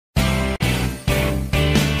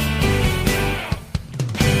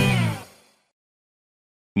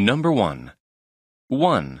Number 1.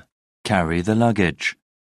 1. Carry the luggage.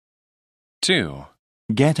 2.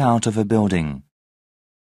 Get out of a building.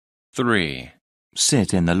 3.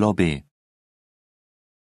 Sit in the lobby.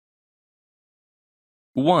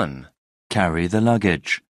 1. Carry the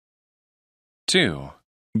luggage. 2.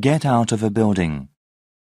 Get out of a building.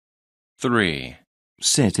 3.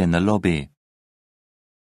 Sit in the lobby.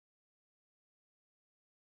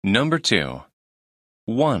 Number 2.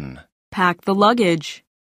 1. Pack the luggage.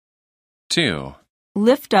 2.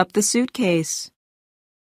 Lift up the suitcase.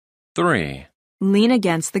 3. Lean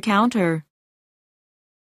against the counter.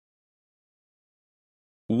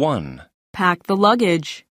 1. Pack the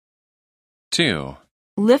luggage. 2.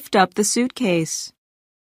 Lift up the suitcase.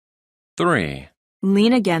 3.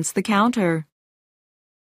 Lean against the counter.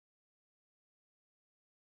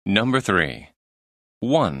 Number 3.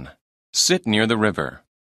 1. Sit near the river.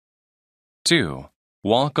 2.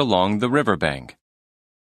 Walk along the riverbank.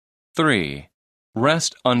 3.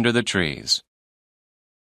 Rest under the trees.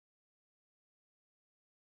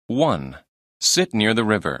 1. Sit near the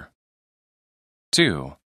river.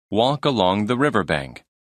 2. Walk along the riverbank.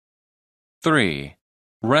 3.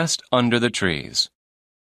 Rest under the trees.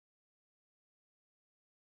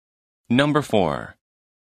 Number 4.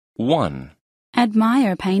 1.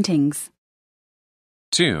 Admire paintings.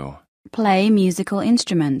 2. Play musical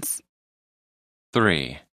instruments.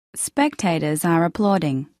 3. Spectators are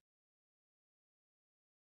applauding.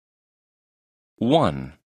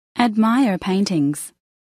 1. Admire paintings.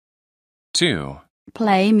 2.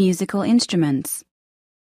 Play musical instruments.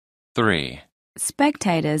 3.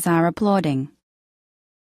 Spectators are applauding.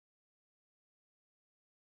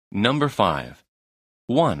 Number 5.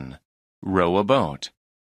 1. Row a boat.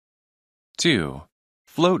 2.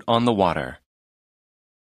 Float on the water.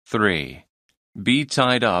 3. Be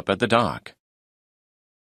tied up at the dock.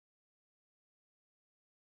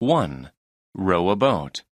 1. Row a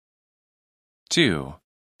boat. 2.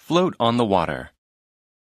 Float on the water.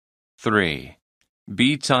 3.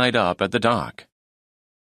 Be tied up at the dock.